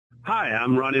Hi,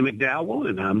 I'm Ronnie McDowell,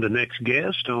 and I'm the next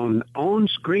guest On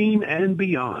Screen and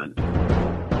Beyond.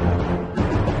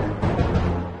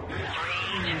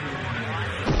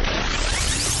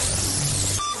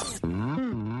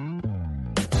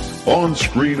 On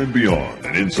Screen and Beyond,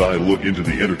 an inside look into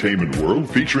the entertainment world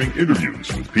featuring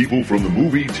interviews with people from the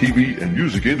movie, TV, and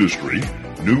music industry,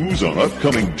 news on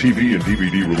upcoming TV and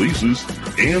DVD releases,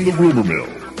 and the rumor mill.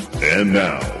 And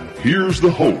now, here's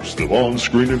the host of On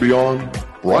Screen and Beyond,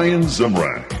 Brian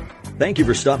Zemrak. Thank you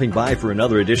for stopping by for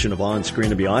another edition of On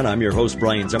Screen and Beyond. I'm your host,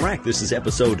 Brian Zemrak. This is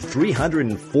episode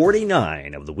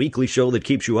 349 of the weekly show that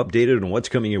keeps you updated on what's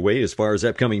coming your way as far as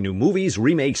upcoming new movies,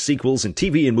 remakes, sequels, and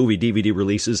TV and movie DVD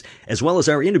releases, as well as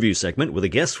our interview segment with a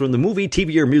guest from the movie,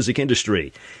 TV, or music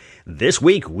industry. This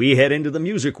week, we head into the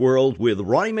music world with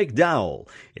Ronnie McDowell.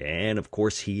 And, of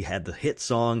course, he had the hit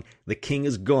song, The King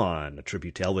Is Gone, a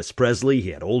tribute to Elvis Presley. He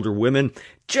had Older Women,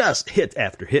 just hit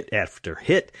after hit after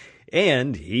hit.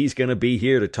 And he's going to be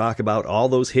here to talk about all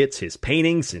those hits, his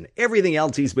paintings, and everything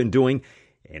else he's been doing.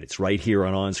 And it's right here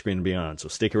on Screen and Beyond, so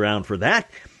stick around for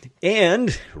that.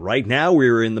 And right now,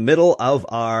 we're in the middle of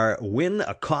our win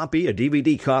a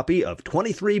DVD copy of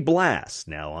 23 Blasts.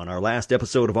 Now, on our last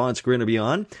episode of On Screen and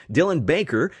Beyond, Dylan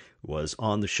Baker was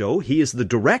on the show. He is the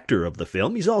director of the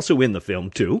film. He's also in the film,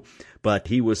 too. But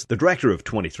he was the director of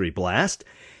 23 Blast.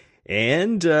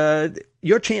 And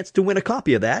your chance to win a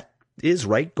copy of that is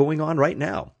going on right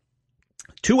now.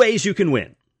 2 ways you can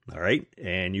win, all right?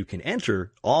 And you can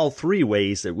enter all 3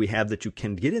 ways that we have that you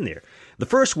can get in there. The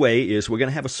first way is we're going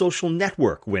to have a social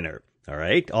network winner, all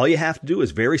right? All you have to do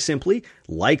is very simply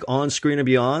like On Screen and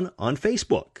Beyond on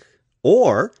Facebook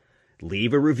or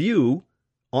leave a review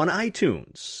on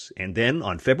iTunes. And then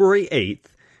on February 8th,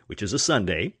 which is a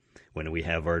Sunday, when we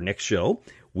have our next show,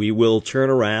 we will turn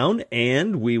around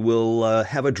and we will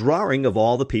have a drawing of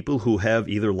all the people who have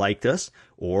either liked us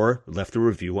or left a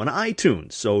review on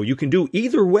iTunes. So you can do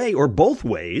either way or both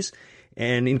ways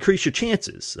and increase your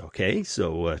chances, okay?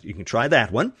 So you can try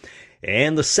that one.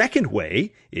 And the second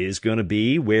way is going to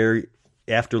be where,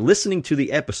 after listening to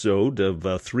the episode of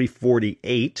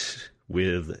 348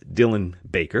 with Dylan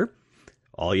Baker,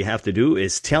 all you have to do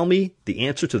is tell me the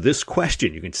answer to this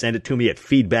question. You can send it to me at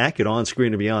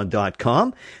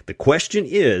feedback@onscreenandbeyond.com. The question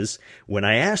is, when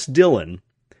I asked Dylan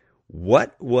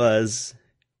what was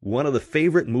one of the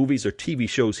favorite movies or TV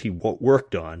shows he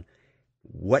worked on,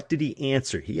 what did he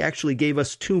answer? He actually gave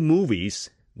us 2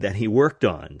 movies that he worked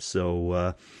on,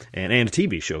 so and a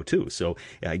TV show too. So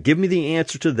give me the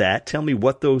answer to that. Tell me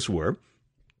what those were.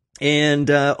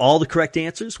 And all the correct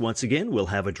answers, once again, we'll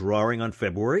have a drawing on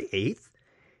February 8th.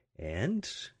 And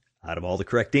out of all the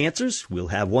correct answers, we'll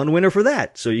have one winner for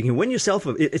that. So you can win yourself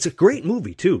it's a great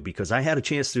movie, too, because I had a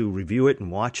chance to review it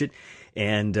and watch it.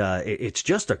 And it's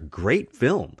just a great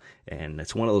film. And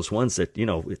it's one of those ones that,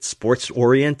 it's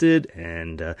sports-oriented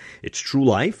and it's true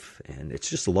life. And it's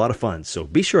just a lot of fun. So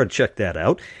be sure to check that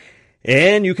out.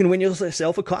 And you can win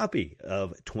yourself a copy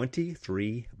of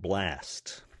 23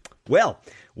 Blast. Well,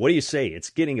 what do you say?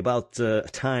 It's getting about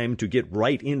time to get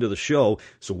right into the show.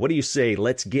 So what do you say?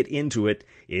 Let's get into it.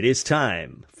 It is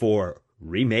time for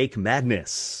Remake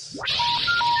Madness.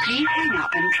 Please hang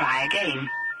up and try again.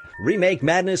 Remake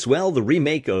Madness, well, the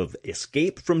remake of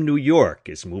Escape from New York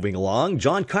is moving along.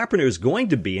 John Carpenter is going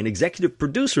to be an executive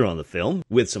producer on the film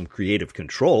with some creative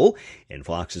control, and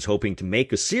Fox is hoping to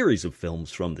make a series of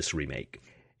films from this remake.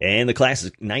 And the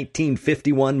classic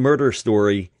 1951 murder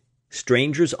story,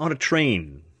 Strangers on a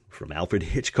Train, from Alfred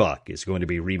Hitchcock, is going to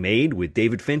be remade with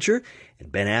David Fincher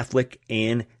and Ben Affleck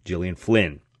and Gillian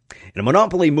Flynn. And a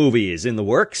Monopoly movie is in the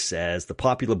works as the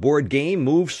popular board game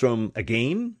moves from a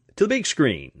game to the big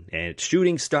screen, and its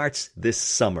shooting starts this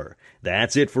summer.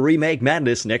 That's it for Remake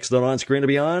Madness. Next on Screen and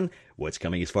Beyond, what's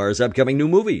coming as far as upcoming new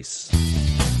movies?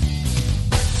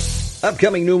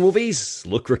 Upcoming new movies,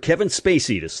 look for Kevin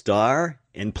Spacey to star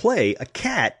and play a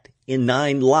cat in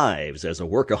 9 Lives as a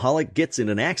workaholic gets in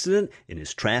an accident and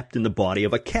is trapped in the body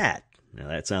of a cat. Now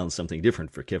that sounds something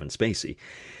different for Kevin Spacey.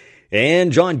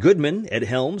 And John Goodman, Ed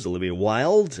Helms, Olivia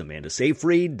Wilde, Amanda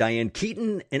Seyfried, Diane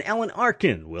Keaton, and Alan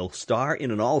Arkin will star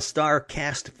in an all-star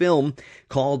cast film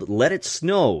called Let It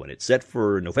Snow, and it's set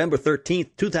for November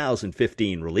 13th,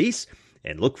 2015 release.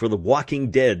 And look for The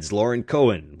Walking Dead's Lauren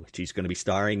Cohen, which he's going to be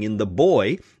starring in The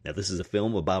Boy. Now, this is a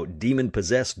film about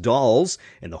demon-possessed dolls,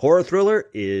 and the horror thriller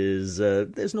is,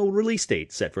 there's no release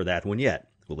date set for that one yet.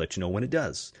 We'll let you know when it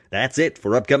does. That's it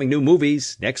for upcoming new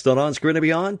movies. Next on Screen and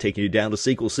Beyond, taking you down to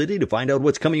Sequel City to find out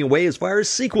what's coming your way as far as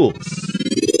sequels.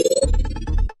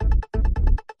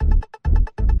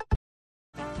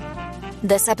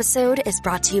 This episode is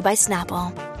brought to you by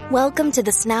Snapple. Welcome to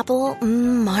the Snapple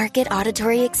Market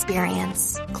Auditory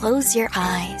Experience. Close your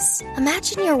eyes.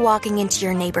 Imagine you're walking into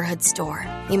your neighborhood store.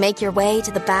 You make your way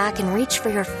to the back and reach for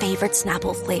your favorite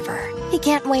Snapple flavor. You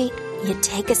can't wait. You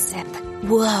take a sip.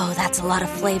 Whoa, that's a lot of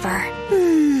flavor.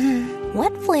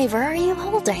 What flavor are you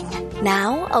holding?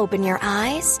 Now open your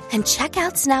eyes and check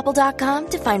out Snapple.com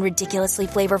to find ridiculously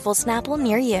flavorful Snapple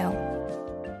near you.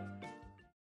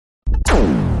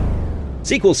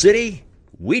 Sequel City,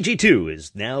 Ouija 2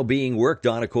 is now being worked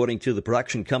on according to the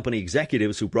production company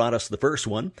executives who brought us the first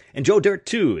one, and Joe Dirt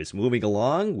 2 is moving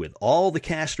along with all the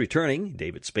cast returning,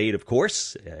 David Spade of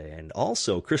course, and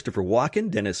also Christopher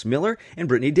Walken, Dennis Miller, and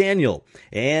Brittany Daniel.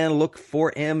 And look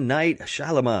for M. Night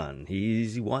Shyamalan.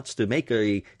 He wants to make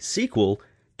a sequel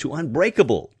to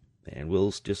Unbreakable, and we'll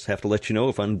just have to let you know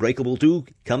if Unbreakable 2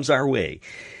 comes our way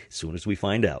as soon as we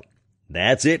find out.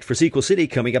 That's it for Sequel City.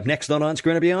 Coming up next on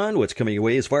Screen and Beyond, what's coming your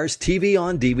way as far as TV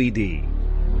on DVD.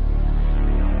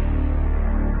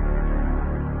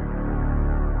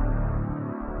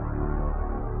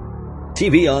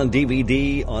 TV on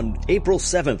DVD on April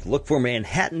 7th. Look for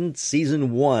Manhattan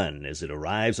Season 1 as it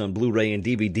arrives on Blu-ray and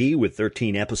DVD with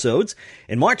 13 episodes.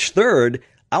 And March 3rd,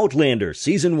 Outlander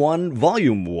Season 1,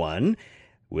 Volume 1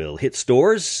 will hit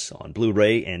stores on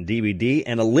Blu-ray and DVD,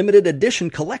 and a limited edition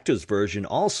collector's version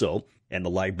also. And The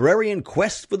Librarian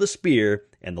Quest for the Spear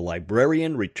and The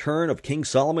Librarian Return of King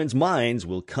Solomon's Mines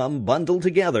will come bundled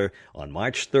together on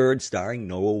March 3rd, starring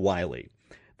Noah Wyle.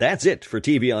 That's it for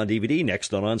TV on DVD.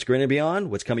 Next on Screen and Beyond,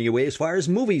 what's coming your way as far as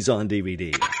movies on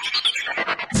DVD.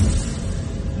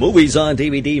 Movies on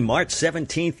DVD, March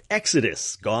 17th,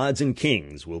 Exodus, Gods and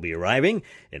Kings will be arriving.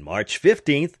 And March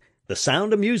 15th, The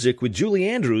Sound of Music with Julie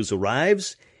Andrews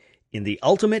arrives in the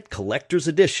Ultimate Collector's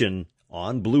Edition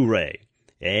on Blu-ray.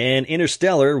 And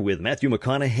Interstellar with Matthew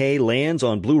McConaughey lands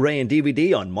on Blu-ray and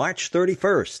DVD on March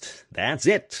 31st. That's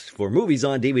it for movies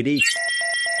on DVD.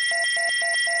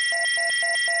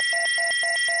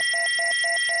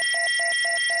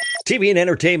 TV and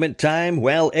entertainment time.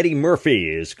 Well, Eddie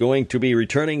Murphy is going to be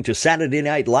returning to Saturday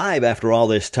Night Live after all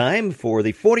this time for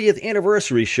the 40th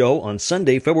anniversary show on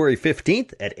Sunday, February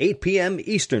 15th at 8 p.m.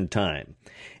 Eastern Time.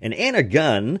 And Anna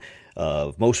Gunn,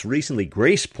 of most recently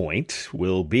Grace Point,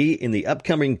 will be in the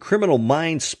upcoming Criminal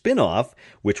Minds spin-off,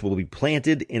 which will be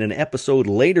planted in an episode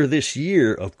later this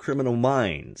year of Criminal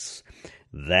Minds.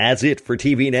 That's it for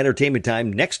TV and entertainment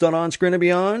time. Next on Screen and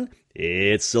Beyond,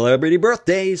 it's Celebrity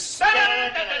Birthdays.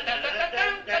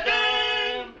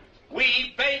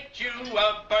 We baked you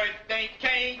a birthday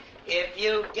cake. If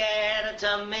you get a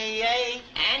tummy ache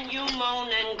and you moan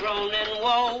and groan and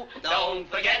woe, don't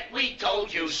forget we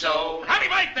told you so. Happy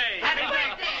birthday! Happy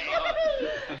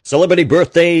birthday! Celebrity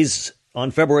birthdays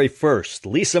on February 1st.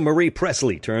 Lisa Marie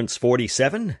Presley turns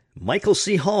 47. Michael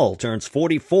C. Hall turns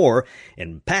 44.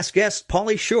 And past guest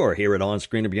Pauly Shore here at On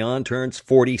Screen and Beyond turns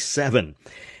 47.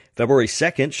 February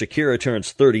 2nd, Shakira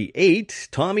turns 38.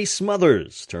 Tommy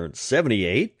Smothers turns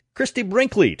 78. Christy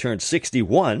Brinkley turns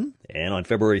 61, and on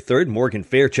February 3rd, Morgan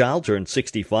Fairchild turns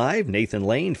 65, Nathan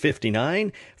Lane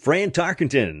 59, Fran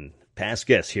Tarkenton, past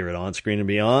guest here at On Screen and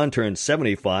Beyond, turns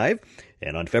 75,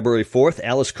 and on February 4th,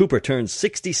 Alice Cooper turns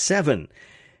 67.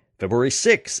 February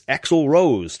 6th, Axl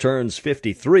Rose turns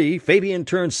 53, Fabian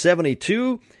turns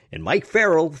 72, and Mike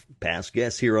Farrell, past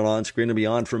guest here on Screen and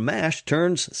Beyond from MASH,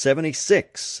 turns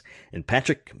 76. And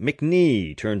Patrick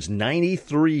McNee turns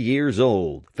 93 years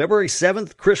old. February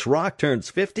 7th, Chris Rock turns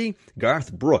 50,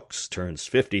 Garth Brooks turns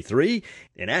 53,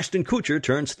 and Ashton Kutcher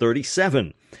turns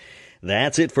 37.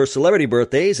 That's it for celebrity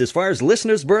birthdays. As far as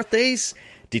listeners' birthdays,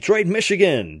 Detroit,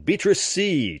 Michigan, Beatrice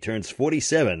C. turns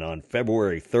 47 on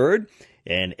February 3rd,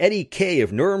 and Eddie K.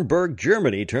 of Nuremberg,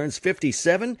 Germany turns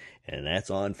 57, and that's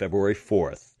on February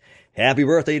 4th. Happy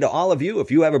birthday to all of you.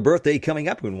 If you have a birthday coming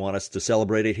up and want us to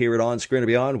celebrate it here at On Screen and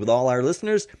Beyond with all our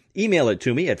listeners, email it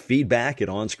to me at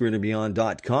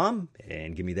feedback@onscreenandbeyond.com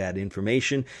and give me that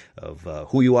information of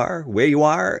who you are, where you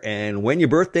are, and when your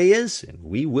birthday is, and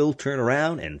we will turn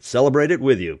around and celebrate it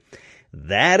with you.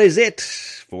 That is it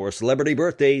for celebrity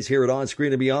birthdays here at On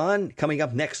Screen and Beyond. Coming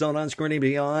up next on Screen and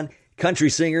Beyond, country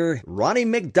singer Ronnie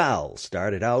McDowell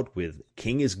started out with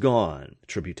King Is Gone, a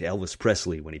tribute to Elvis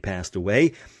Presley when he passed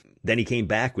away. Then he came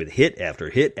back with hit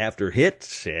after hit after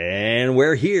hit, and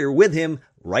we're here with him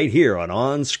right here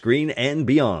on Screen and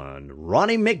Beyond.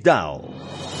 Ronnie McDowell.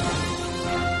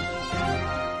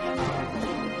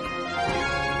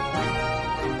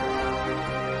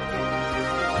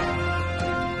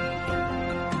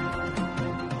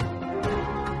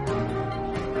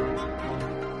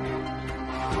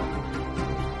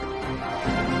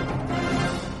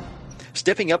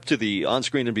 Stepping up to the On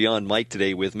Screen and Beyond mic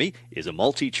today with me is a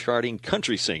multi-charting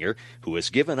country singer who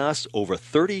has given us over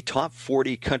 30 top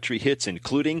 40 country hits,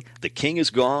 including The King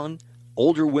Is Gone,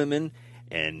 Older Women,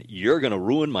 and You're Gonna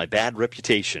Ruin My Bad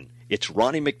Reputation. It's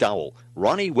Ronnie McDowell.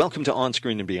 Ronnie, welcome to On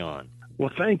Screen and Beyond.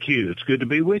 Well, thank you. It's good to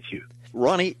be with you.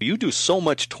 Ronnie, you do so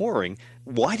much touring.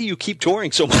 Why do you keep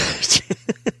touring so much?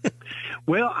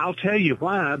 Well, I'll tell you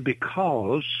why.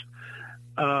 Because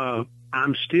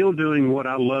I'm still doing what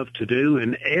I love to do,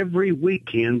 and every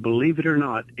weekend, believe it or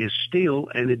not, is still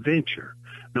an adventure.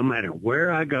 No matter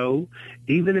where I go,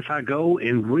 even if I go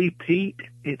and repeat,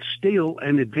 it's still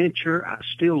an adventure. I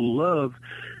still love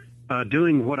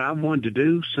doing what I wanted to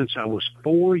do since I was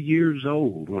 4 years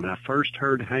old when I first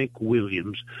heard Hank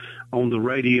Williams on the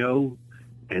radio,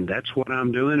 and that's what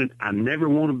I'm doing. And I never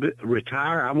want to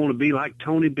retire. I want to be like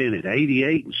Tony Bennett,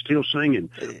 88, and still singing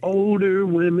Older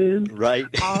Women Right.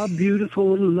 Are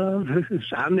Beautiful Lovers.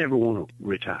 I never want to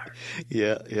retire.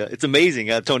 Yeah. It's amazing,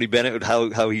 Tony Bennett,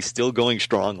 how he's still going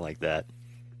strong like that.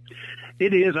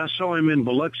 It is. I saw him in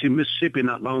Biloxi, Mississippi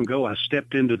not long ago. I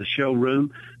stepped into the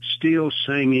showroom, still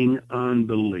singing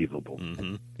unbelievable.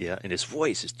 Mm-hmm. Yeah, and his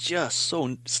voice is just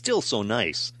still so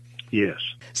nice. Yes.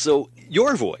 So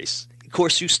your voice, of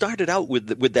course, you started out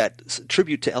with that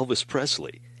tribute to Elvis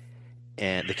Presley,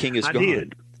 and The King Is Gone. I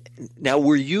did. Now,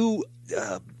 were you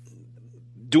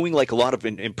doing like a lot of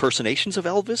impersonations of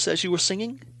Elvis as you were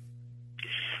singing?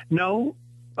 No,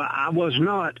 I was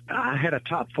not. I had a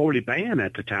top 40 band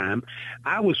at the time.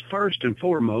 I was first and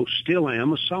foremost, still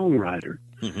am, a songwriter.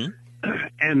 Mm-hmm.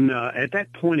 And at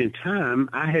that point in time,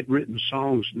 I had written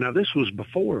songs. Now, this was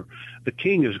before The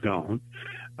King Is Gone.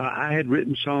 I had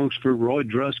written songs for Roy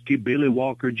Drusky, Billy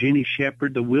Walker, Jenny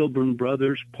Shepard, the Wilburn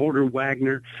Brothers, Porter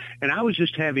Wagner, and I was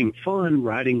just having fun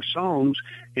writing songs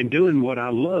and doing what I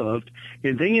loved.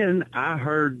 And then I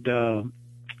heard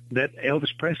that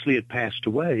Elvis Presley had passed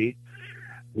away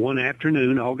one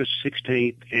afternoon, August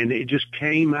 16th, and it just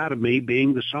came out of me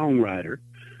being the songwriter.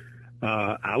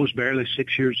 I was barely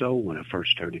 6 years old when I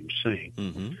first heard him sing.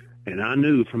 Mm-hmm. And I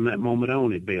knew from that moment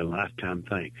on it'd be a lifetime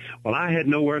thing. Well, I had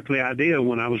no earthly idea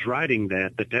when I was writing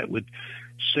that would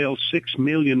sell 6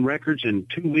 million records, and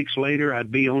 2 weeks later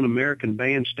I'd be on American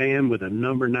Bandstand with a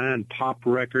number 9 pop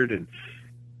record and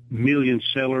million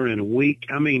seller in a week.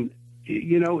 I mean,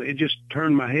 you know, it just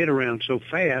turned my head around so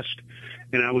fast,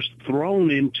 and I was thrown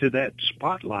into that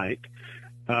spotlight.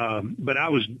 But I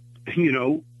was, you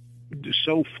know,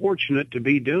 so fortunate to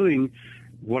be doing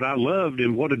what I loved,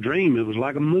 and what a dream. It was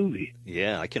like a movie.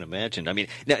 Yeah, I can imagine. I mean,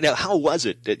 now how was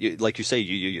it that, like you say,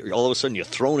 you all of a sudden you're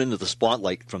thrown into the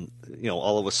spotlight from, you know,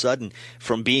 all of a sudden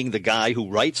from being the guy who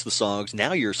writes the songs,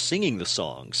 now you're singing the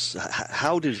songs.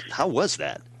 How was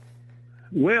that?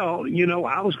 Well, you know,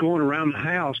 I was going around the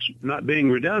house, not being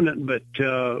redundant, but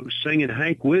singing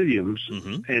Hank Williams,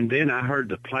 Mm-hmm. and then I heard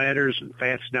the Platters and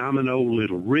Fats Domino,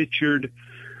 Little Richard,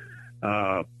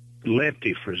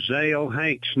 Lefty Frizzell,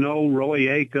 Hank Snow, Roy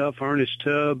Acuff, Ernest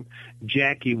Tubb,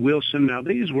 Jackie Wilson. Now,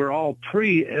 these were all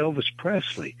pre-Elvis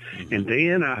Presley. Mm-hmm. And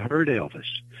then I heard Elvis.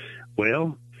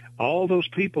 Well, all those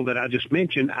people that I just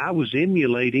mentioned, I was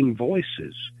emulating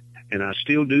voices, and I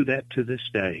still do that to this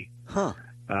day. Huh.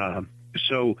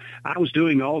 So I was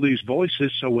doing all these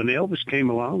voices. So when Elvis came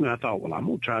along, I thought, well, I'm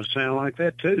going to try to sound like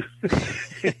that too.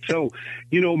 So,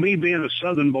 you know, me being a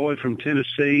Southern boy from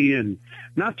Tennessee and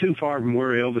not too far from where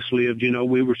Elvis lived, you know,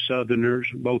 we were Southerners,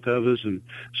 both of us. And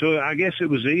so I guess it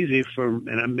was easy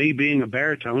and me being a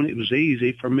baritone, it was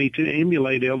easy for me to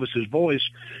emulate Elvis's voice.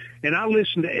 And I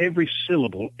listened to every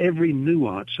syllable, every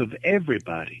nuance of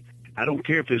everybody. I don't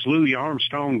care if it's Louis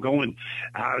Armstrong going,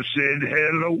 I said,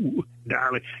 hello,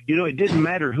 darling. You know, it didn't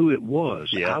matter who it was.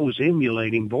 Yeah. I was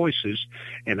emulating voices,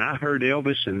 and I heard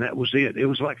Elvis, and that was it. It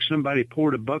was like somebody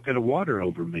poured a bucket of water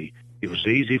over me. It was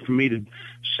easy for me to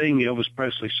sing Elvis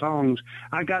Presley songs.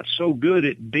 I got so good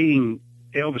at being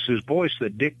Elvis's voice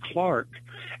that Dick Clark,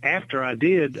 after I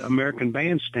did American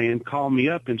Bandstand, called me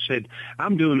up and said,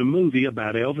 I'm doing a movie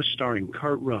about Elvis starring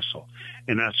Kurt Russell.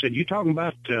 And I said, you talking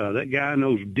about that guy in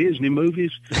those Disney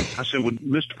movies? I said, well,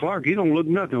 Mr. Clark, he don't look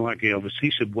nothing like Elvis.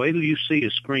 He said, wait till you see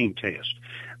his screen test.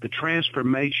 The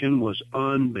transformation was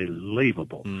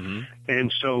unbelievable. Mm-hmm.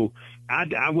 And so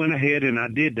I went ahead and I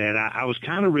did that. I was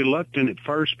kind of reluctant at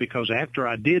first because after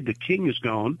I did The King Is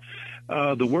Gone,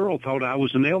 the world thought I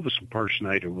was an Elvis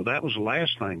impersonator. Well, that was the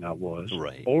last thing I was,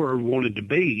 right, or wanted to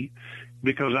be,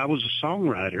 because I was a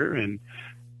songwriter.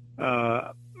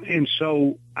 And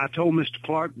so I told Mr.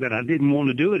 Clark that I didn't want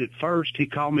to do it at first. He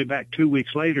called me back 2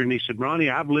 weeks later, and he said, Ronnie,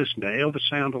 I've listened to Elvis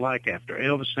sound-alike after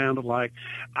Elvis sound-alike.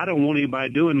 I don't want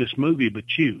anybody doing this movie but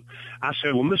you. I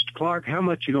said, well, Mr. Clark, how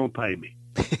much you going to pay me?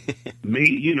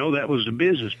 Me, that was the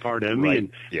business part of me. Right.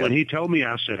 And Yeah. when he told me,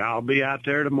 I said, I'll be out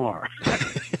there tomorrow.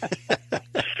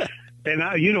 And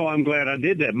I'm glad I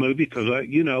did that movie because I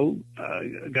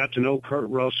got to know Kurt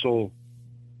Russell,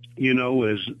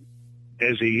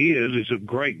 as he is. He's a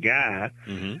great guy.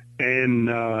 Mm-hmm.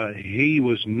 And he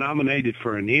was nominated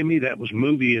for an Emmy. That was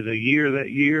Movie of the Year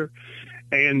that year.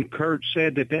 And Kurt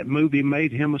said that movie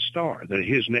made him a star, that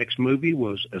his next movie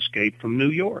was Escape from New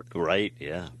York. Right,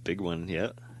 yeah. Big one,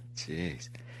 yeah. Jeez.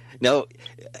 Now,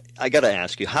 I got to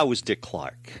ask you, how was Dick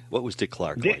Clark? What was Dick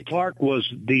Clark Dick like? Clark was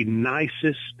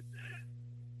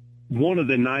one of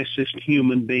the nicest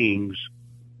human beings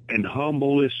and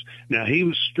humblest. Now, he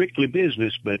was strictly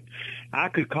business, but I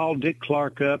could call Dick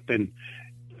Clark up, and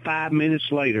 5 minutes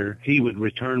later, he would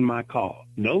return my call.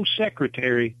 No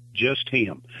secretary, just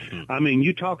him. I mean,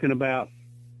 you're talking about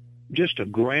just a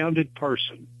grounded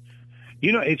person.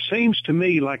 It seems to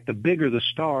me like the bigger the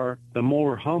star, the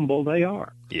more humble they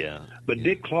are. Yeah. But yeah.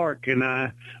 Dick Clark and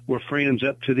I were friends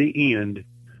up to the end.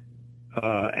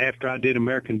 After I did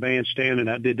American Bandstand and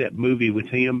I did that movie with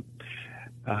him,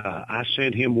 I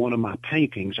sent him one of my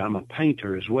paintings. I'm a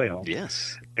painter as well.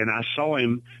 Yes. And I saw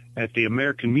him at the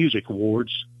American Music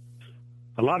Awards.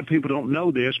 A lot of people don't know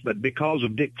this, but because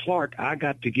of Dick Clark, I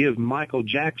got to give Michael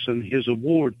Jackson his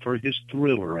award for his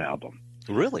Thriller album.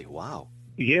 Really? Wow.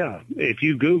 Yeah. If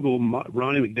you Google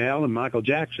Ronnie McDowell and Michael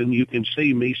Jackson, you can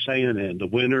see me saying, and the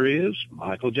winner is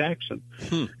Michael Jackson.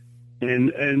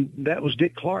 And that was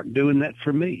Dick Clark doing that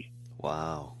for me.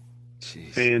 Wow.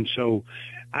 Jeez. And so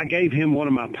I gave him one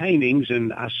of my paintings,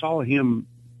 and I saw him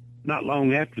not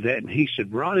long after that, and he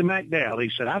said, Ronnie McDowell, he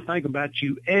said, I think about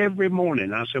you every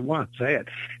morning. I said, what's that?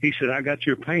 He said, I got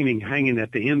your painting hanging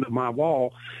at the end of my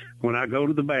wall when I go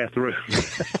to the bathroom.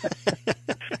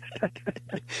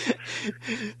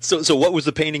 So what was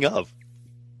the painting of?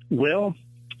 Well,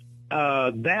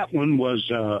 that one was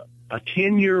a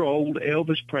 10-year-old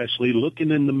Elvis Presley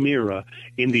looking in the mirror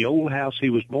in the old house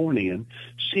he was born in,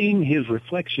 seeing his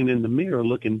reflection in the mirror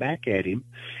looking back at him,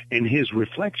 and his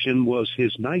reflection was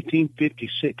his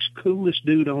 1956 coolest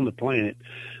dude on the planet,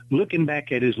 looking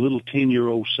back at his little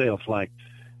 10-year-old self like,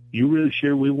 you really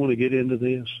sure we want to get into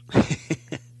this?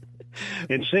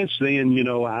 And since then,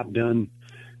 I've done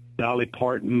Dolly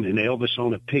Parton and Elvis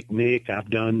on a Picnic. I've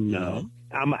done...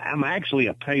 I'm actually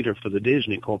a painter for the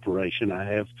Disney Corporation. I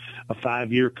have a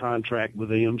 5-year contract with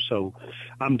them, so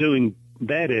I'm doing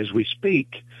that as we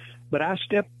speak. But I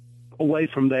step away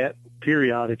from that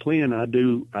periodically, and I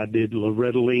did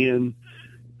Loretta Lynn,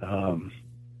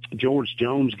 George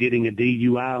Jones getting a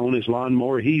DUI on his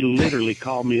lawnmower. He literally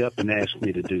called me up and asked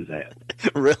me to do that.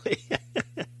 Really?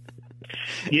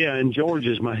 Yeah, and George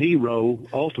is my hero,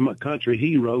 ultimate country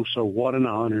hero, so what an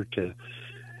honor to...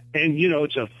 And,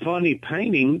 it's a funny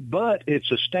painting, but it's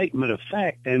a statement of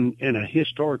fact and a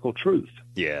historical truth.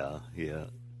 Yeah.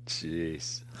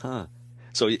 Jeez. Huh.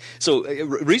 So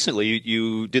recently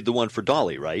you did the one for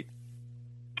Dolly, right?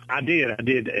 I did. I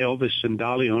did Elvis and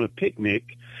Dolly on a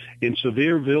Picnic in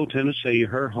Sevierville, Tennessee,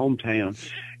 her hometown.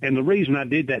 And the reason I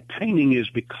did that painting is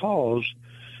because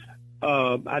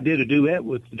I did a duet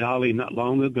with Dolly not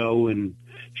long ago, and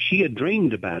she had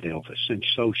dreamed about Elvis, and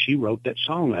so she wrote that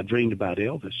song, I Dreamed About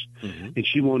Elvis, and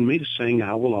she wanted me to sing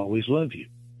I Will Always Love You.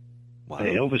 Wow.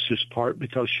 Elvis's part,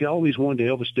 because she always wanted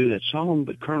Elvis to do that song,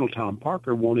 but Colonel Tom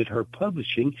Parker wanted her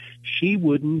publishing. She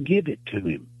wouldn't give it to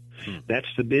him. That's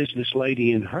the business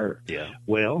lady in her. Yeah.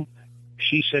 Well,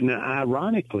 she said, now,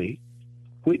 ironically,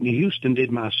 Whitney Houston did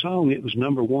my song. It was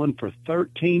number one for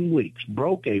 13 weeks,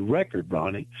 broke a record,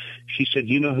 Ronnie. She said,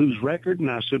 you know whose record? And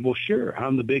I said, well, sure.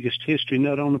 I'm the biggest history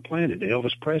nut on the planet.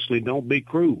 Elvis Presley, Don't Be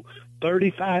Cruel.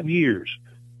 35 years,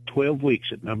 12 weeks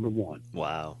at number one.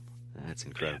 Wow. That's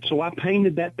incredible. So I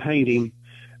painted that painting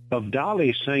of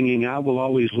Dolly singing I Will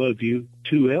Always Love You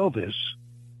to Elvis,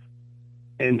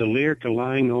 and the lyric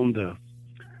lying on the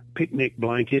picnic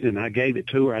blanket, and I gave it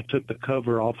to her. I took the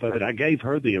cover off of it. I gave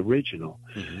her the original,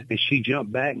 and she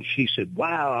jumped back and she said,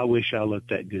 wow, I wish I looked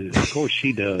that good. Of course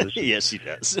she does. Yes, she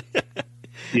does.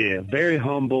 Yeah, very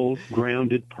humble,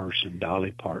 grounded person,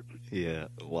 Dolly Parton. Yeah,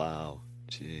 wow.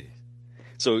 Gee.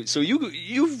 So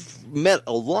you've met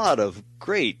a lot of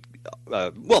great,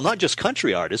 not just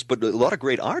country artists, but a lot of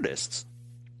great artists.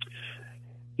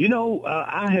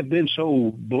 I have been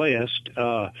so blessed. As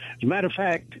a matter of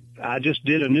fact, I just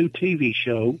did a new TV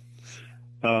show.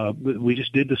 We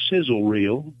just did the sizzle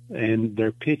reel, and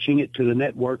they're pitching it to the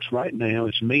networks right now.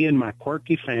 It's me and my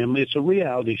quirky family. It's a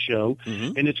reality show,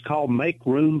 and it's called Make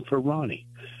Room for Ronnie.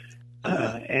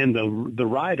 And the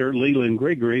writer, Leland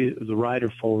Gregory, the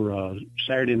writer for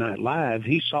Saturday Night Live,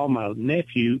 he saw my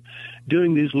nephew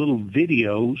doing these little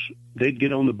videos. They'd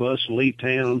get on the bus and leave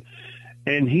town,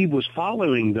 and he was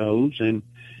following those, and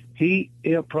he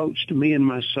approached me and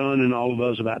my son and all of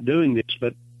us about doing this,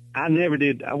 but I never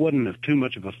did. I wasn't too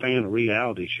much of a fan of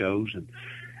reality shows,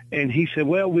 and he said,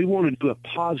 well, we want to do a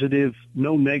positive,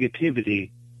 no negativity,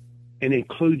 and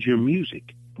include your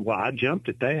music. Well, I jumped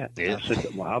at that. Yeah. I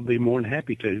said, well, I'll be more than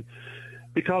happy to,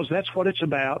 because that's what it's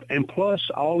about. And plus,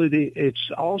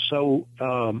 it's also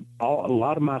a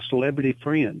lot of my celebrity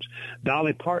friends.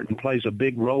 Dolly Parton plays a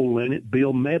big role in it.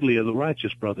 Bill Medley of the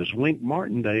Righteous Brothers, Wink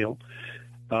Martindale,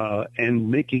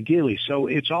 and Mickey Gilley. So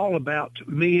it's all about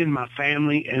me and my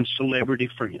family and celebrity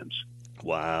friends.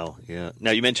 Wow, yeah.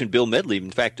 Now, you mentioned Bill Medley. In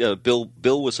fact, Bill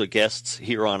was a guest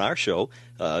here on our show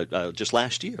just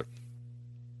last year.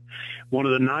 One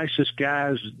of the nicest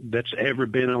guys that's ever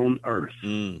been on earth.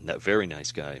 That very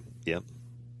nice guy. Yep.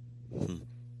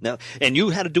 Now, and you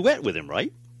had a duet with him,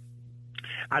 right?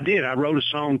 I did. I wrote a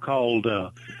song called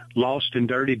Lost in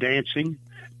Dirty Dancing.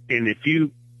 And if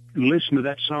you listen to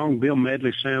that song, Bill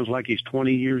Medley sounds like he's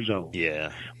 20 years old.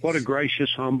 Yeah. What a gracious,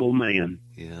 humble man.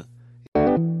 Yeah.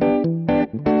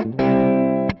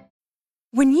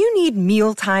 When you need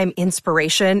mealtime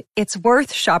inspiration, it's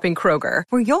worth shopping Kroger,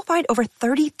 where you'll find over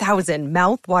 30,000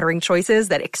 mouth-watering choices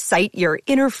that excite your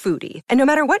inner foodie. And no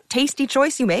matter what tasty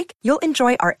choice you make, you'll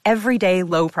enjoy our everyday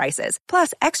low prices,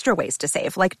 plus extra ways to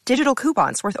save, like digital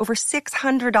coupons worth over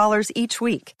 $600 each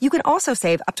week. You can also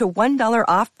save up to $1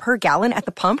 off per gallon at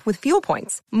the pump with fuel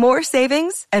points. More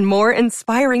savings and more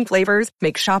inspiring flavors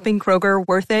make shopping Kroger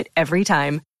worth it every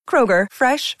time. Kroger,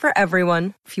 fresh for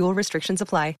everyone. Fuel restrictions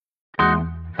apply.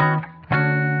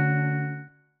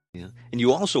 Yeah. And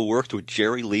you also worked with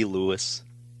Jerry Lee Lewis.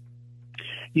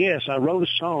 Yes, I wrote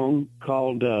a song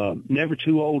called Never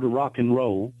Too Old to Rock and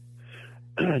Roll.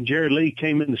 Jerry Lee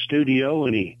came in the studio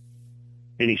and he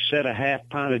set a half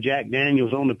pint of Jack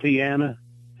Daniels on the piano.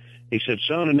 He said,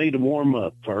 son, I need to warm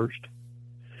up first.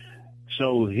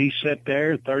 So he sat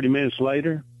there. 30 minutes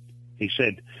later, he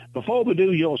said, before we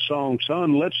do your song,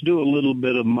 son, let's do a little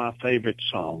bit of my favorite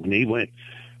song. And he went,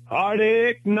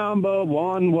 heartache number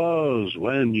one was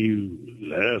when you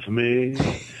left me.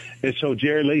 And so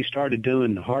Jerry Lee started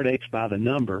doing Heartaches by the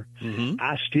Number. Mm-hmm.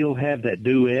 I still have that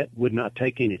duet, would not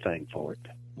take anything for it.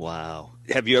 Wow.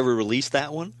 Have you ever released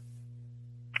that one?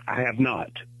 I have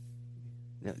not.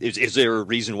 Is there a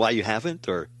reason why you haven't?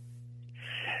 Or?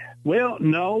 Well,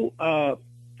 no.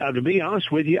 To be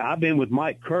honest with you, I've been with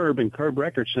Mike Curb and Curb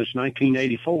Records since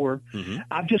 1984. Mm-hmm.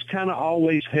 I've just kind of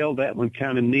always held that one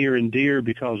kind of near and dear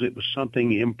because it was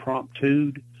something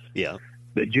impromptu. Yeah.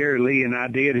 That Jerry Lee and I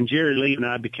did, and Jerry Lee and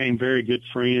I became very good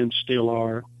friends, still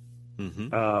are.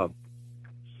 Mm-hmm.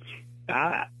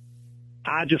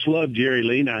 I just love Jerry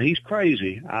Lee. Now, he's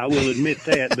crazy. I will admit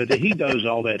that, but he does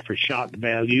all that for shock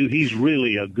value. He's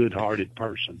really a good-hearted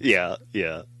person. Yeah.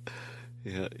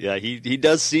 He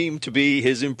does seem to be,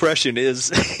 his impression is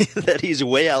that he's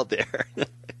way out there.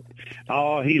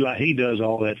 Oh, he does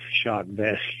all that for shock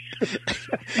value.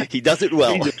 He does it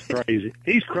well. He's just crazy.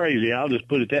 He's crazy. I'll just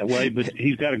put it that way, but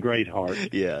he's got a great heart.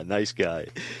 Yeah, nice guy.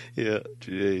 Yeah,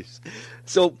 jeez.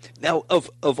 So now,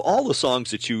 of all the songs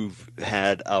that you've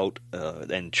had out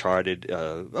and charted,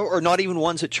 or not even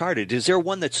ones that charted, is there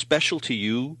one that's special to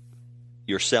you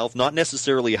yourself? Not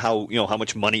necessarily how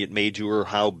much money it made you or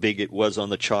how big it was on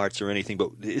the charts or anything, but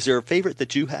is there a favorite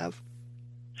that you have?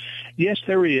 Yes,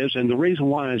 there is, and the reason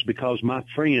why is because my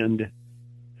friend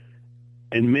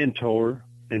and mentor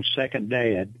and second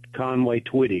dad, Conway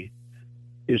Twitty,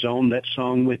 is on that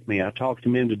song with me. I talked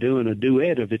him into doing a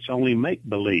duet of It's Only Make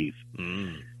Believe.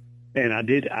 And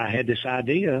I had this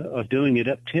idea of doing it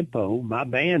up tempo. My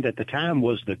band at the time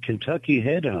was the Kentucky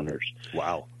Headhunters.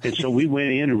 Wow. And so we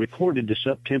went in and recorded this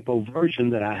up tempo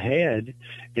version that I had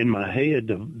in my head,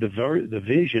 the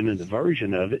vision and the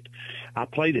version of it. I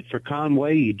played it for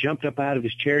Conway. He jumped up out of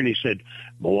his chair and he said,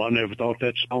 boy, I never thought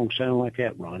that song sounded like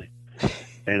that, Ronnie.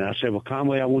 And I said, well,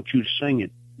 Conway, I want you to sing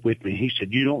it with me. He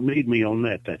said, you don't need me on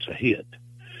that. That's a hit.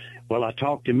 Well, I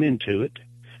talked him into it.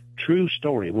 True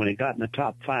story. When it got in the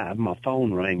top 5, my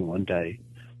phone rang one day,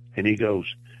 and he goes,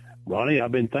 Ronnie,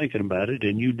 I've been thinking about it,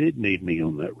 and you did need me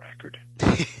on that record.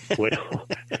 Well,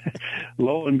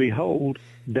 lo and behold,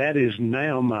 that is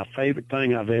now my favorite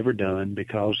thing I've ever done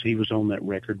because he was on that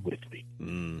record with me.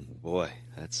 Boy,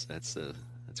 that's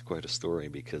quite a story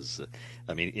because,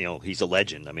 he's a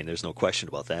legend. I mean, there's no question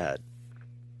about that.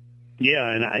 Yeah,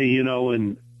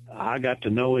 and I got to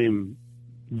know him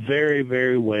very,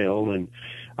 very well, and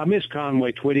I miss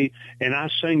Conway Twitty, and I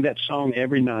sing that song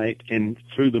every night. And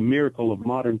through the miracle of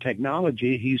modern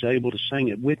technology, he's able to sing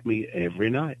it with me every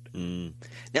night.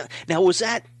 Now, was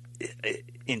that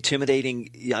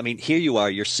intimidating? I mean, here you are,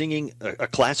 you're singing a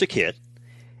classic hit,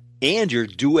 and you're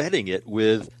duetting it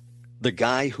with the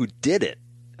guy who did it.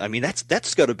 I mean,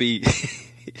 that's got to be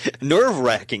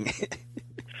nerve-wracking.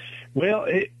 Well,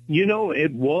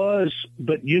 it was,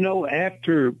 but,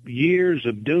 after years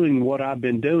of doing what I've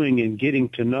been doing and getting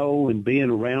to know and being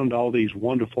around all these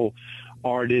wonderful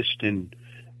artists and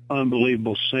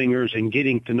unbelievable singers and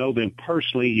getting to know them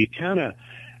personally,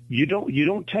 you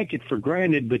don't take it for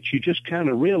granted, but you just kind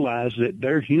of realize that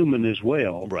they're human as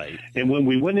well. Right. And when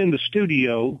we went in the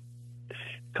studio,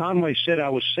 Conway said I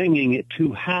was singing it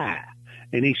too high.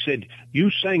 And he said, you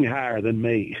sing higher than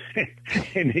me.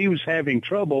 And he was having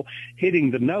trouble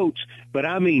hitting the notes, but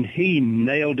I mean, he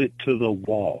nailed it to the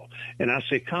wall. And I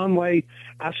said, Conway,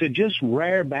 just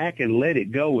rear back and let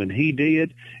it go. And he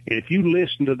did. And if you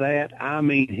listen to that, I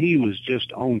mean, he was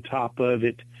just on top of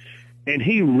it. And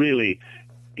he really,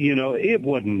 it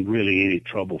wasn't really any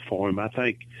trouble for him. I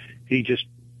think he just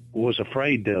was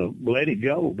afraid to let it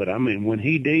go. But I mean, when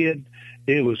he did,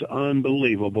 it was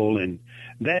unbelievable. And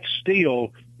that's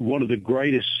still one of the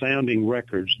greatest sounding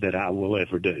records that I will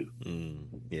ever do.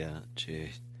 Yeah,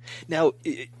 gee. Now,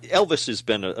 Elvis has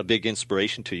been a big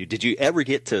inspiration to you. Did you ever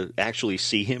get to actually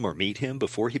see him or meet him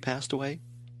before he passed away?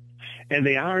 And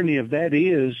the irony of that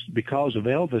is, because of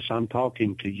Elvis, I'm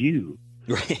talking to you.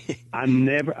 Right. I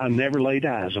never laid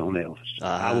eyes on Elvis.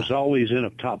 I was always in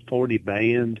a top 40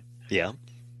 band. Yeah.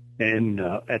 And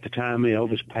at the time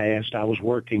Elvis passed, I was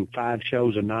working 5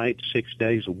 shows a night, 6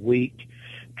 days a week,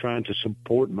 trying to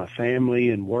support my family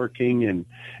and working. And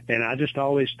I just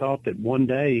always thought that one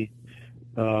day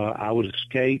I would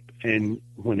escape, and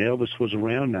when Elvis was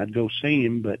around, I'd go see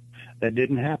him, but that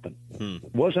didn't happen.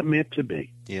 It wasn't meant to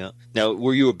be. Yeah. Now,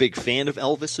 were you a big fan of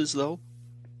Elvis's, though?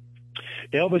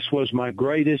 Elvis was my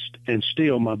greatest and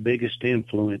still my biggest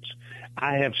influence.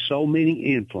 I have so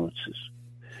many influences,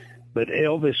 but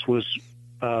Elvis was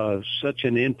such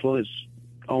an influence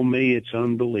on me, it's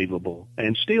unbelievable,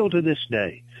 and still to this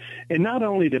day. And not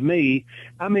only to me,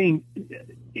 I mean,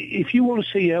 if you want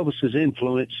to see Elvis's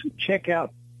influence, check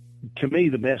out, to me,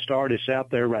 the best artist out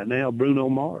there right now, Bruno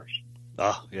Mars.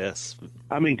 Oh, yes.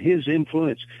 I mean, his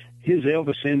influence, his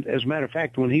Elvis, as a matter of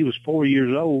fact, when he was 4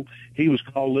 years old, he was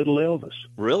called Little Elvis.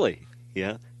 Really?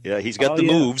 Yeah. Yeah, he's got the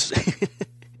moves.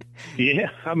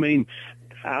 Yeah, I mean,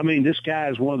 this guy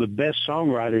is one of the best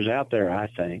songwriters out there, I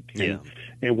think. Yeah.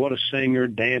 And what a singer,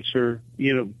 dancer,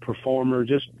 performer.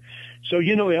 So,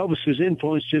 Elvis's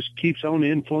influence just keeps on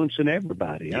influencing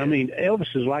everybody. Yeah. I mean,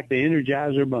 Elvis is like the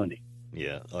Energizer Bunny.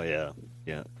 Yeah. Oh, yeah.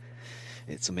 Yeah.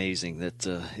 It's amazing that,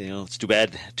 it's too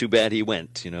bad he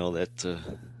went, Yeah,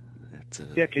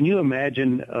 can you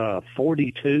imagine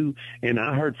 42? And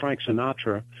I heard Frank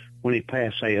Sinatra when he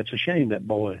passed say, it's a shame that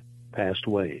boy passed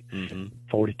away,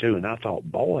 42. And I thought,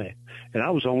 boy, and I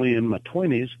was only in my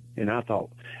 20s, and I thought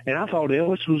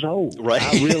Elvis was old. Right.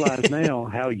 I realize now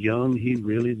how young he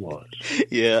really was.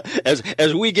 Yeah.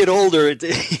 As we get older,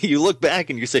 you look back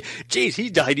and you say, geez, he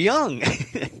died young.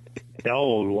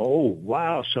 Oh,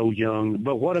 wow, so young.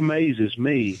 But what amazes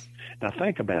me, now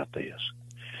think about this.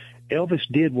 Elvis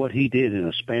did what he did in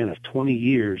a span of 20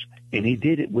 years, and he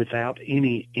did it without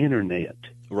any internet.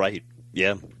 Right,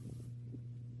 yeah.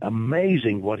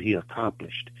 Amazing what he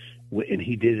accomplished, and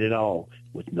he did it all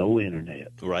with no internet.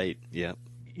 Right, yeah.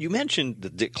 You mentioned the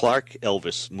Dick Clark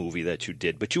Elvis movie that you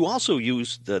did, but you also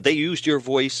they used your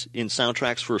voice in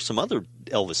soundtracks for some other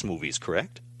Elvis movies,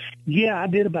 correct? Yeah, I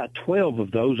did about 12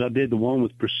 of those. I did the one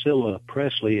with Priscilla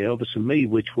Presley, Elvis and Me,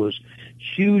 which was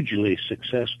hugely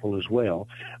successful as well.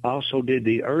 I also did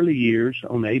the early years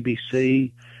on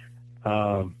ABC.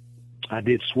 I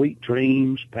did Sweet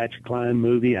Dreams, Patsy Cline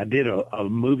movie. I did a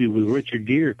movie with Richard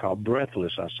Gere called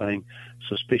Breathless. I sang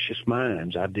Suspicious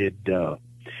Minds. I did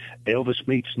Elvis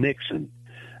Meets Nixon,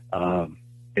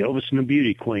 Elvis and the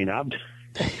Beauty Queen.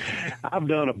 I've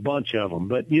done a bunch of them,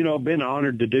 but I've been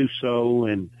honored to do so,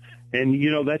 and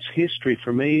that's history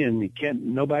for me, and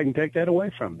nobody can take that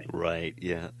away from me. Right?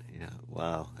 Yeah.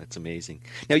 Wow, that's amazing.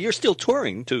 Now you're still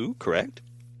touring too, correct?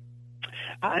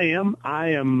 I am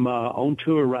on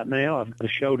tour right now. I've got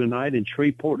a show tonight in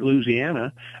Shreveport,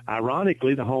 Louisiana.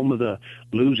 Ironically, the home of the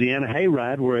Louisiana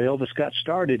Hayride, where Elvis got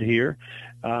started here.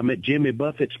 I'm at Jimmy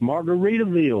Buffett's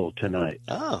Margaritaville tonight.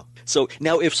 Oh, so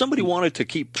now if somebody wanted to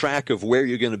keep track of where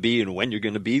you're going to be and when you're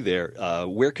going to be there,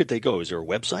 where could they go? Is there a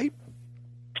website?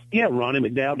 Yeah,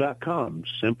 RonnieMcDowell.com.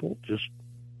 Simple, just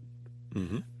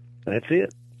that's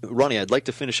it. Ronnie, I'd like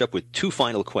to finish up with 2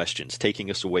 final questions,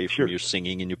 taking us away from Sure. your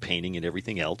singing and your painting and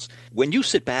everything else. When you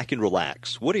sit back and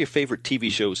relax, what are your favorite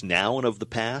TV shows now and of the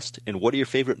past, and what are your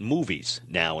favorite movies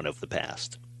now and of the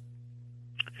past?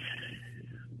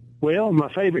 Well,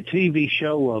 my favorite TV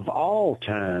show of all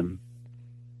time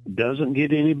doesn't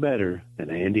get any better than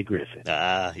Andy Griffith.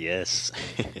 Ah, yes.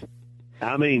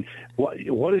 I mean,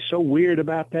 what is so weird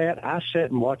about that? I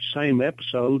sit and watch the same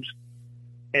episodes,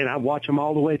 and I watch them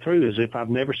all the way through as if I've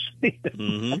never seen them.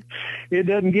 Mm-hmm. It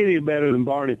doesn't get any better than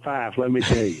Barney Fife, let me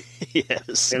tell you.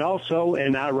 Yes. And also,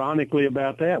 and ironically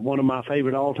about that, one of my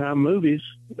favorite all-time movies,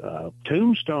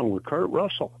 Tombstone with Kurt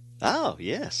Russell. Oh,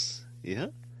 yes. Yeah.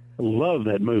 I love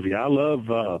that movie. I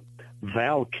love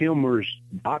Val Kilmer's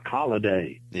Doc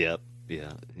Holliday Yep.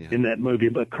 Yeah. in that movie,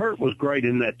 but Kurt was great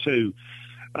in that too.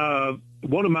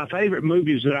 One of my favorite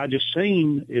movies that I just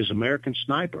seen is American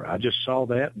Sniper. I just saw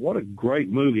that. What a great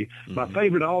movie. Mm-hmm. My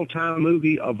favorite all-time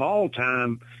movie of all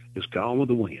time is Gone with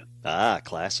the Wind. Ah,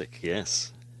 classic.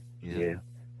 Yes. Yeah.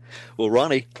 Well,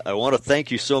 Ronnie, I want to thank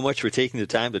you so much for taking the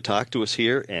time to talk to us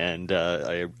here, and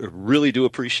I really do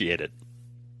appreciate it.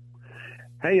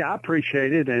 Hey, I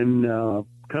appreciate it, and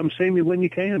come see me when you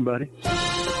can, buddy.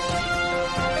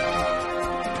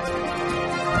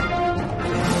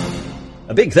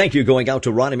 A big thank you going out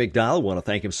to Ronnie McDowell. I want to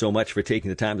thank him so much for taking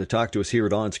the time to talk to us here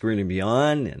at On Screen and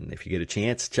Beyond. And if you get a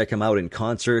chance, check him out in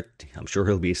concert. I'm sure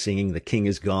he'll be singing The King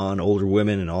Is Gone, Older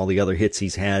Women, and all the other hits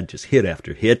he's had, just hit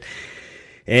after hit.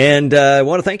 And I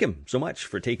want to thank him so much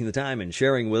for taking the time and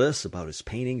sharing with us about his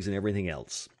paintings and everything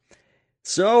else.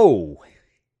 So,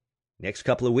 next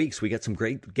couple of weeks, we got some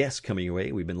great guests coming your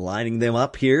way. We've been lining them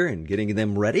up here and getting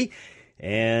them ready.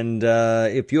 And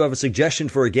if you have a suggestion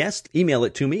for a guest, email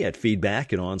it to me at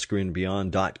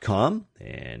feedback@onscreenandbeyond.com.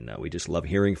 And we just love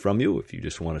hearing from you. If you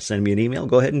just want to send me an email,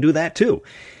 go ahead and do that too.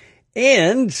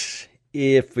 And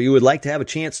if you would like to have a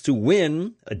chance to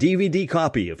win a DVD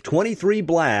copy of 23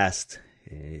 Blast,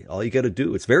 all you got to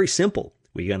do, it's very simple.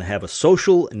 We're going to have a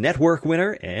social network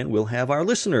winner, and we'll have our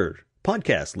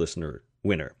podcast listener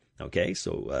winner. Okay,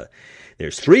 so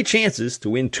there's 3 chances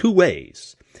to win 2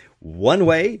 ways. One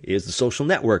way is the social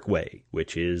network way,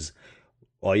 which is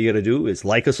all you got to do is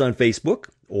like us on Facebook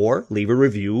or leave a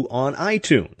review on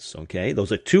iTunes. Okay,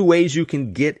 those are 2 ways you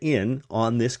can get in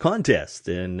on this contest,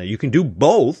 and you can do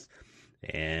both,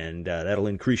 and that'll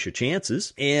increase your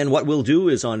chances. And what we'll do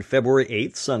is on February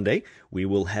 8th, Sunday, we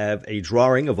will have a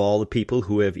drawing of all the people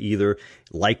who have either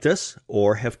liked us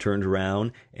or have turned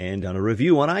around and done a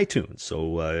review on iTunes.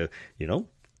 So,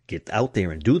 get out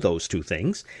there and do those 2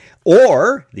 things.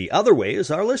 Or the other way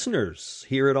is our listeners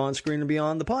here at On Screen and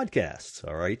Beyond the podcast.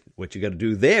 All right. What you got to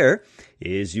do there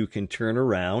is you can turn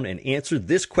around and answer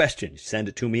this question. Send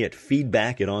it to me at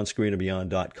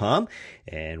feedback@onscreenandbeyond.com,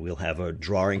 and we'll have a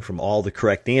drawing from all the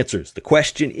correct answers. The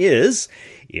question is,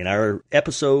 in our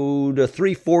episode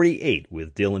 348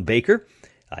 with Dylan Baker,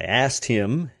 I asked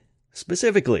him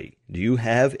specifically, do you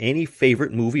have any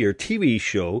favorite movie or TV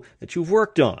show that you've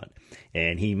worked on?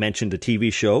 And he mentioned a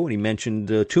TV show, and he mentioned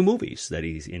 2 movies that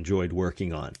he's enjoyed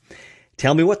working on.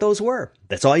 Tell me what those were.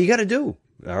 That's all you got to do.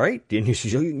 All right? And you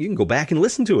can go back and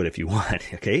listen to it if you want.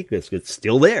 Okay? It's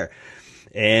still there.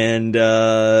 And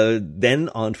then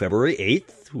on February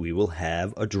 8th, we will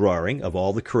have a drawing of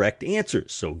all the correct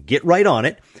answers. So get right on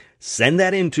it. Send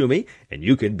that in to me, and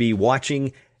you could be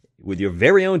watching with your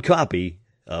very own copy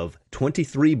of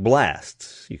 23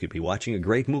 Blasts. You could be watching a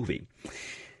great movie.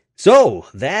 So,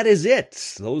 that is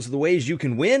it. Those are the ways you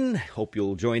can win. Hope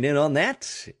you'll join in on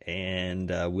that.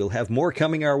 And we'll have more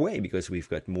coming our way because we've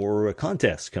got more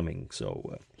contests coming.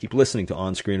 So, keep listening to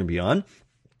On Screen and Beyond.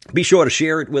 Be sure to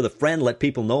share it with a friend. Let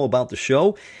people know about the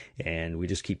show. And we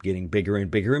just keep getting bigger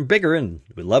and bigger and bigger. And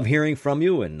we love hearing from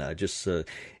you, and just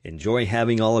enjoy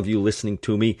having all of you listening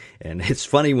to me. And it's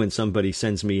funny when somebody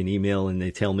sends me an email and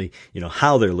they tell me,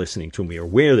 how they're listening to me or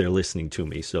where they're listening to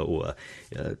me. So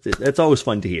that's always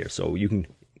fun to hear. So you can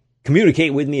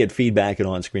communicate with me at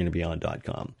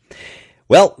feedback@onscreenandbeyond.com.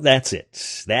 Well, that's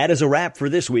it. That is a wrap for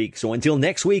this week. So until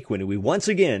next week, when we once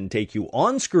again take you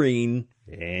on screen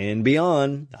and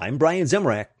beyond, I'm Brian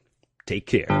Zemrak. Take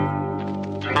care.